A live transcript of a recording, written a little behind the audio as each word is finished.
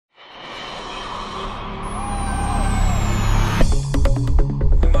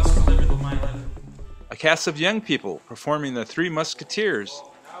cast of young people performing the Three Musketeers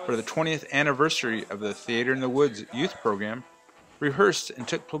for the 20th anniversary of the Theater in the Woods youth program rehearsed and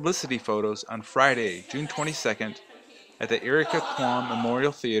took publicity photos on Friday, June 22nd at the Erika Quam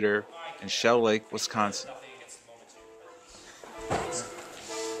Memorial Theatre in Shell Lake, Wisconsin. They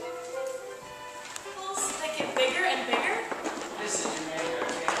get bigger and bigger? This is your manual.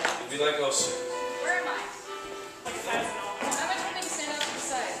 If you like those. Where am I? I'm coming to stand up to the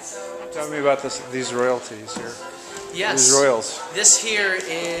side, so... Tell me about these royalties here. Yes. These royals. This here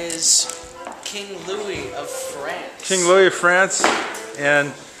is King Louis of France. King Louis of France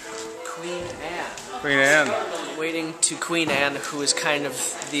and Queen Anne. Queen Anne. Waiting to Queen Anne, who is kind of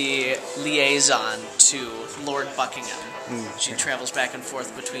the liaison to Lord Buckingham. She travels back and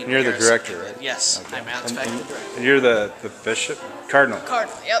forth between. And you're the director, right? Yes, Okay. I'm Alex Beck, the director. And you're the bishop? Cardinal.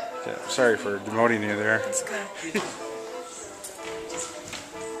 Cardinal, yep. Yeah, sorry for demoting you there. It's okay. Do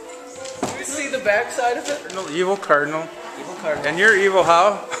you see the backside of it? Cardinal, evil cardinal. Evil Cardinal. And you're evil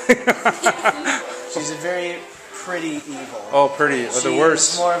how? She's a very pretty evil. Oh, pretty. Oh, the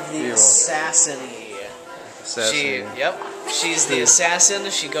worst. She's more of the evil. assassin-y. Assassin. She's the assassin.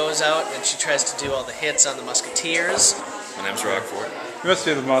 She goes out and she tries to do all the hits on the Musketeers. My name's Rockford. You must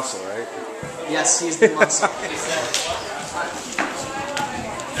be the muscle, right? Yes, he's the muscle.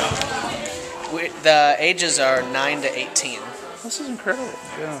 The ages are 9 to 18. This is incredible.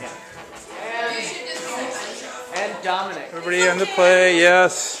 Yeah. And Dominic. Everybody on the play,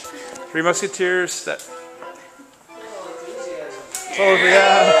 yes. Three Musketeers. Oh,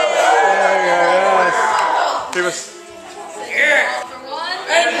 yeah. There you are, yes. Three Musketeers. For one.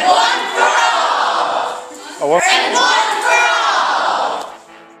 And one for all! Oh, what?